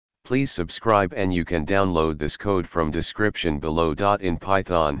Please subscribe, and you can download this code from description below. In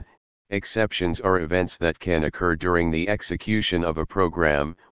Python, exceptions are events that can occur during the execution of a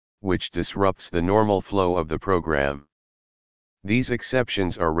program, which disrupts the normal flow of the program. These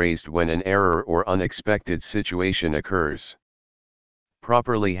exceptions are raised when an error or unexpected situation occurs.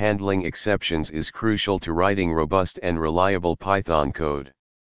 Properly handling exceptions is crucial to writing robust and reliable Python code.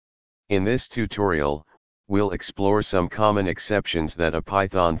 In this tutorial, we'll explore some common exceptions that a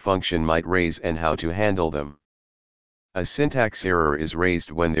Python function might raise and how to handle them. A syntax error is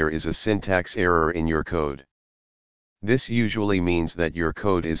raised when there is a syntax error in your code. This usually means that your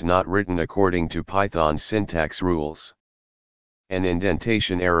code is not written according to Python's syntax rules. An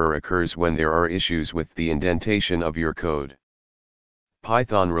indentation error occurs when there are issues with the indentation of your code.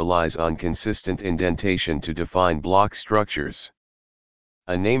 Python relies on consistent indentation to define block structures.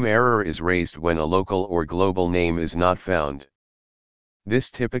 A name error is raised when a local or global name is not found.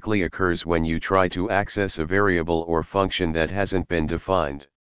 This typically occurs when you try to access a variable or function that hasn't been defined.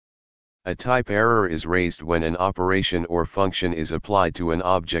 A type error is raised when an operation or function is applied to an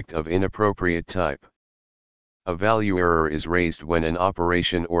object of inappropriate type. A value error is raised when an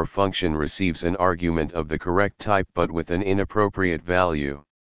operation or function receives an argument of the correct type but with an inappropriate value.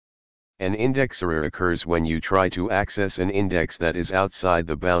 An index error occurs when you try to access an index that is outside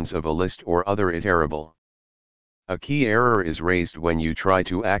the bounds of a list or other iterable. A key error is raised when you try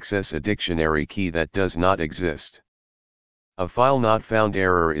to access a dictionary key that does not exist. A file not found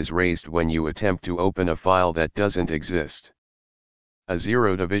error is raised when you attempt to open a file that doesn't exist. A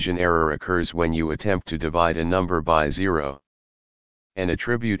zero division error occurs when you attempt to divide a number by 0. An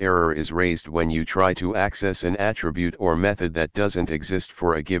attribute error is raised when you try to access an attribute or method that doesn't exist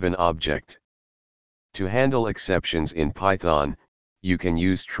for a given object. To handle exceptions in Python, you can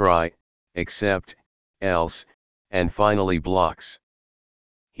use try, except, else, and finally blocks.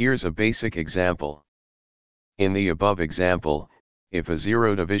 Here's a basic example. In the above example, if a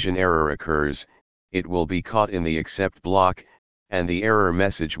zero division error occurs, it will be caught in the except block, and the error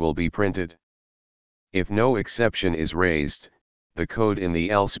message will be printed. If no exception is raised, the code in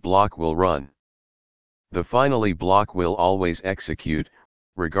the else block will run. The finally block will always execute,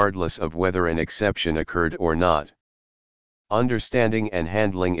 regardless of whether an exception occurred or not. Understanding and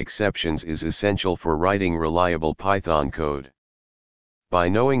handling exceptions is essential for writing reliable Python code. By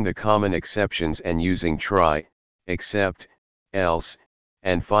knowing the common exceptions and using try, except, else,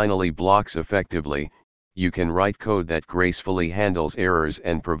 and finally blocks effectively, you can write code that gracefully handles errors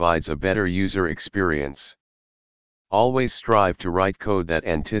and provides a better user experience. Always strive to write code that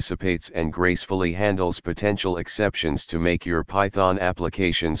anticipates and gracefully handles potential exceptions to make your Python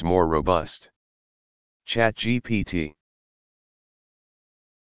applications more robust. ChatGPT